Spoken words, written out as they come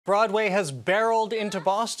Broadway has barreled into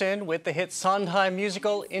Boston with the hit Sondheim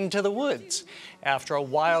musical Into the Woods. After a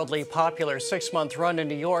wildly popular 6-month run in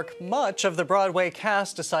New York, much of the Broadway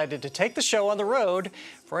cast decided to take the show on the road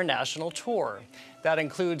for a national tour. That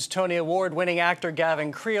includes Tony Award-winning actor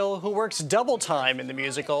Gavin Creel, who works double time in the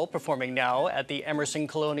musical, performing now at the Emerson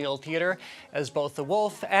Colonial Theater as both the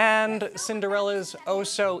Wolf and Cinderella's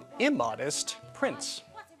oh-so-immodest prince.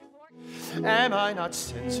 Am I not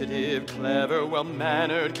sensitive, clever,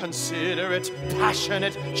 well-mannered, considerate,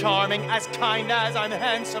 passionate, charming, as kind as I'm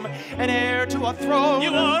handsome, an heir to a throne?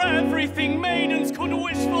 You are everything maidens could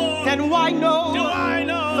wish for. Then why no? Do I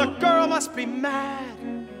know? The girl must be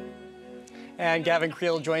mad. And Gavin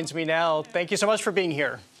Creel joins me now. Thank you so much for being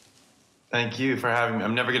here. Thank you for having me.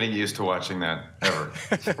 I'm never going to get used to watching that,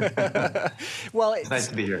 ever. Well, it's nice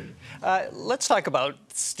to be here. Let's talk about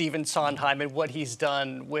Stephen Sondheim and what he's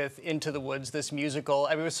done with Into the Woods, this musical.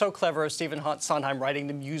 I mean, it was so clever of Stephen Sondheim writing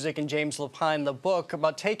the music and James Lapine the book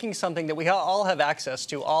about taking something that we all have access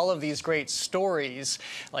to, all of these great stories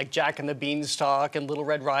like Jack and the Beanstalk and Little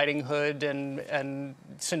Red Riding Hood and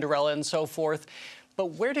Cinderella and so forth.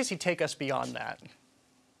 But where does he take us beyond that?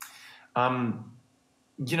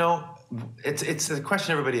 You know, it's a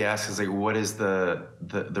question everybody asks is like, what is the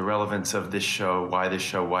relevance of this show? Why this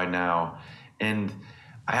show? Why now? And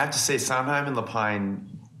I have to say, Sondheim and Lapine,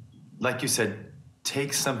 like you said,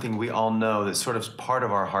 take something we all know that's sort of part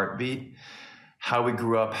of our heartbeat, how we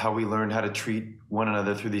grew up, how we learned how to treat one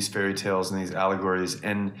another through these fairy tales and these allegories,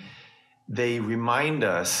 and they remind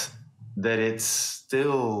us that it's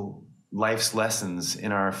still life's lessons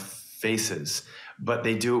in our faces. But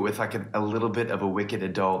they do it with like a little bit of a wicked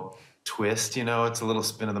adult twist, you know? It's a little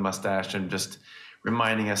spin of the mustache and just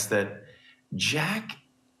reminding us that Jack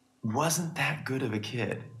wasn't that good of a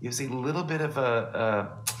kid. He was a little bit of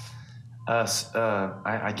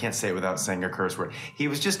I can't say it without saying a curse word. He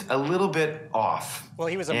was just a little bit off. Well,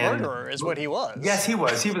 he was a murderer is what he was. Yes, he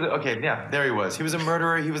was. Okay, yeah, there he was. He was a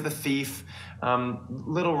murderer. He was the thief.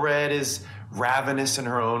 Little Red is ravenous in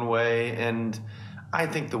her own way, and I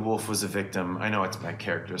think the wolf was a victim. I know it's my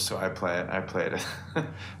character, so I play it.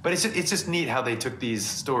 But it's just neat how they took these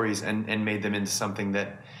stories and made them into something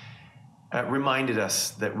that reminded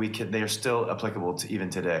us that they are still applicable to even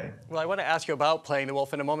today. Well, I want to ask you about playing the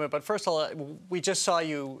wolf in a moment, but first of all, we just saw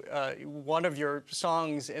you, one of your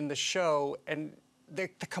songs in the show, and the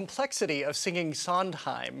complexity of singing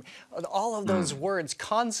Sondheim, all of those words,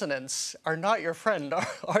 consonants, are not your friend,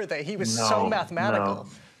 are they? He was so mathematical. No.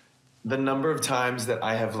 The number of times that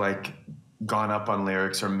I have like gone up on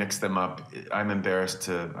lyrics or mixed them up, I'm embarrassed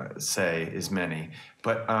to say is many.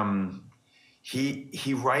 But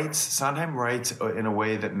Sondheim writes in a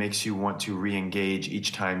way that makes you want to re-engage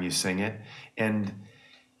each time you sing it. And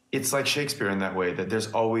it's like Shakespeare in that way, that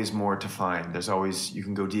there's always more to find. There's always, you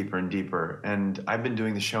can go deeper and deeper. And I've been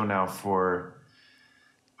doing the show now for,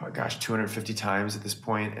 250 times at this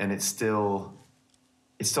point, and it still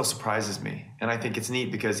surprises me. And I think it's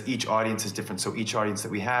neat because each audience is different. So each audience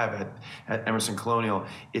that we have at Emerson Colonial,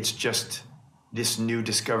 it's just this new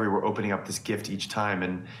discovery. We're opening up this gift each time.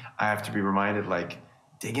 And I have to be reminded, like,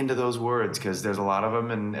 dig into those words because there's a lot of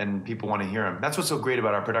them and people want to hear them. That's what's so great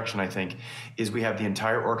about our production, I think, is we have the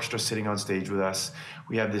entire orchestra sitting on stage with us.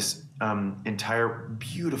 We have this entire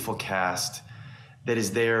beautiful cast that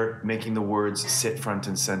is there making the words sit front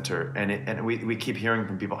and center. And we keep hearing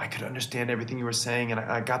from people, I could understand everything you were saying, and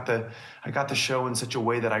I got the show in such a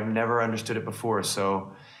way that I've never understood it before.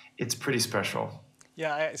 So it's pretty special.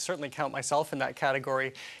 Yeah, I certainly count myself in that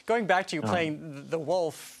category. Going back to you playing the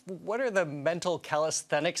wolf, what are the mental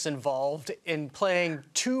calisthenics involved in playing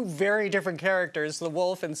two very different characters, the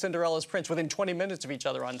wolf and Cinderella's prince, within 20 minutes of each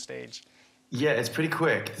other on stage? Yeah, it's pretty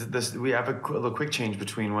quick. We have a little quick change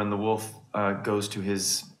between when the wolf goes to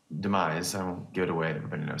his demise. I won't give it away.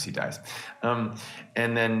 Everybody knows he dies. And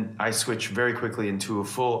then I switch very quickly into a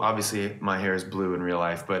full, obviously my hair is blue in real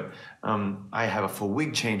life, but I have a full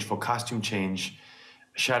wig change, full costume change.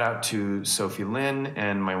 Shout out to Sophie Lynn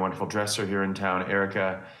and my wonderful dresser here in town,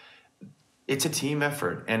 Erica. It's a team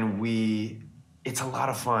effort, and it's a lot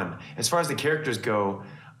of fun. As far as the characters go,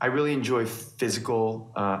 I really enjoy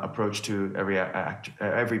physical approach to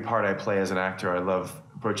every part I play as an actor. I love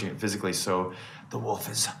approaching it physically. So the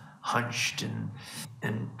wolf is hunched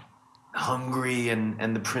and hungry,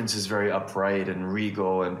 and the prince is very upright and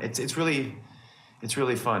regal, and it's really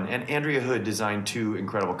fun. And Andrea Hood designed 2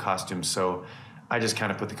 incredible costumes, so I just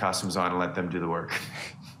kind of put the costumes on and let them do the work.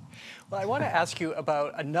 Well, I want to ask you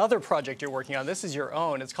about another project you're working on. This is your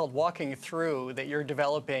own. It's called Walking Through, that you're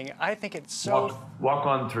developing. I think it's so... Walk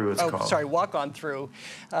On Through, it's called. Sorry, Walk On Through.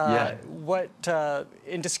 Yeah.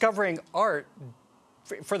 In discovering art,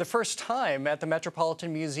 for the first time at the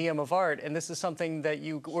Metropolitan Museum of Art, and this is something that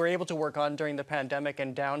you were able to work on during the pandemic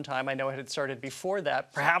and downtime. I know it had started before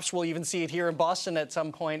that. Perhaps we'll even see it here in Boston at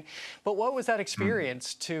some point. But what was that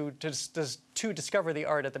experience to discover the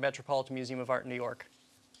art at the Metropolitan Museum of Art in New York?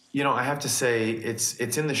 You know, I have to say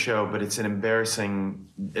it's in the show, but it's an embarrassing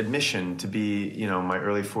admission to be, you know, my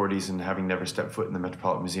early 40s and having never stepped foot in the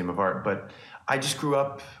Metropolitan Museum of Art. But I just grew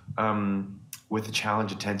up with a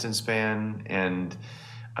challenged attention span, and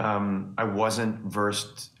I wasn't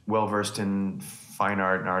well versed in fine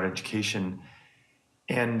art and art education.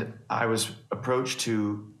 And I was approached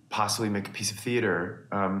to possibly make a piece of theater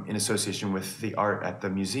in association with the art at the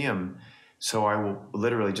museum. So I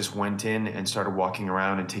literally just went in and started walking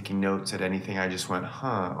around and taking notes at anything. I just went,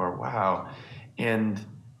 huh, or wow. And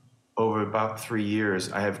over about 3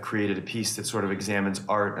 years, I have created a piece that sort of examines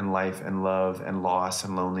art and life and love and loss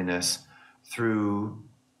and loneliness through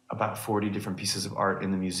about 40 different pieces of art in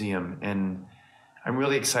the museum. And I'm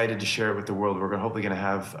really excited to share it with the world. We're hopefully going to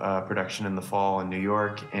have a production in the fall in New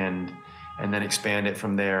York, and then expand it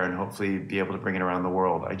from there and hopefully be able to bring it around the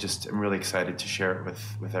world. I'm really excited to share it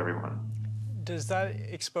with everyone. Does that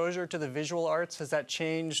exposure to the visual arts, has that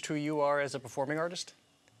changed who you are as a performing artist?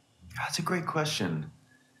 That's a great question.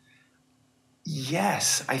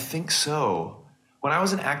 Yes, I think so. When I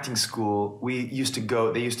was in acting school, they used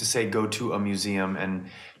to say, go to a museum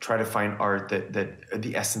and try to find art that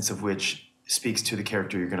the essence of which speaks to the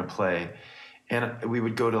character you're going to play. And we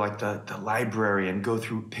would go to like the library and go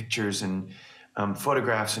through pictures and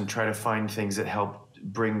photographs and try to find things that help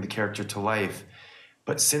bring the character to life.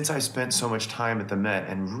 But since I spent so much time at the Met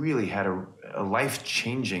and really had a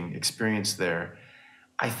life-changing experience there,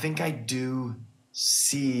 I think I do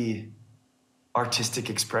see artistic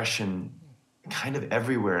expression kind of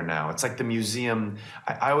everywhere now. It's like the museum.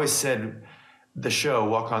 I always said the show,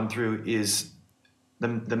 Walk On Through, is the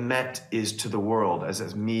Met is to the world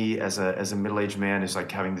as me as a middle-aged man who's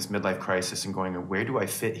like having this midlife crisis and going, where do I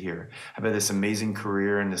fit here? I've had this amazing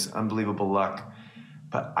career and this unbelievable luck,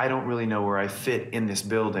 but I don't really know where I fit in this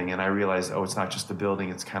building. And I realized, oh, it's not just the building,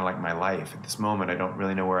 it's kind of like my life. At this moment, I don't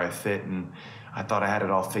really know where I fit. And I thought I had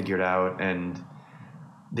it all figured out. And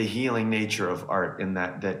the healing nature of art in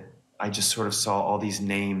that I just sort of saw all these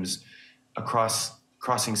names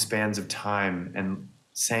crossing spans of time and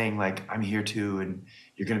saying like, I'm here too, and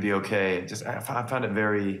you're going to be okay. I found it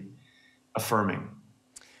very affirming.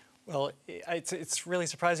 Well, it's really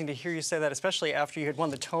surprising to hear you say that, especially after you had won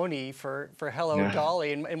the Tony for Hello, Yeah.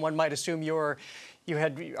 Dolly, and one might assume you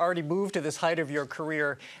had already moved to this height of your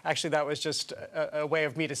career. Actually, that was just a way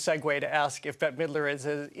of me to segue to ask if Bette Midler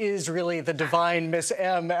is really the divine Miss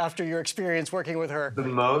M after your experience working with her.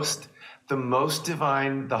 The most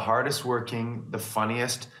divine, the hardest working, the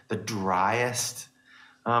funniest, the driest,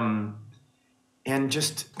 and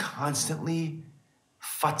just constantly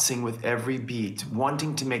futzing with every beat,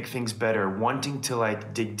 wanting to make things better, wanting to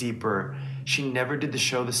like dig deeper. She never did the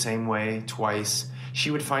show the same way twice. She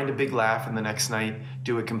would find a big laugh and the next night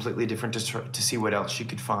do it completely different to see what else she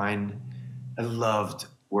could find. I loved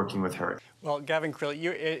working with her. Well, Gavin Creel,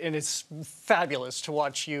 and it's fabulous to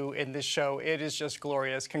watch you in this show. It is just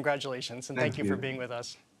glorious. Congratulations, and thank you for being with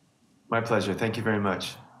us. My pleasure. Thank you very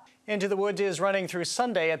much. Into the Woods is running through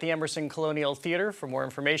Sunday at the Emerson Colonial Theater. For more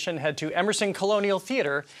information, head to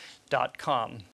emersoncolonialtheater.com.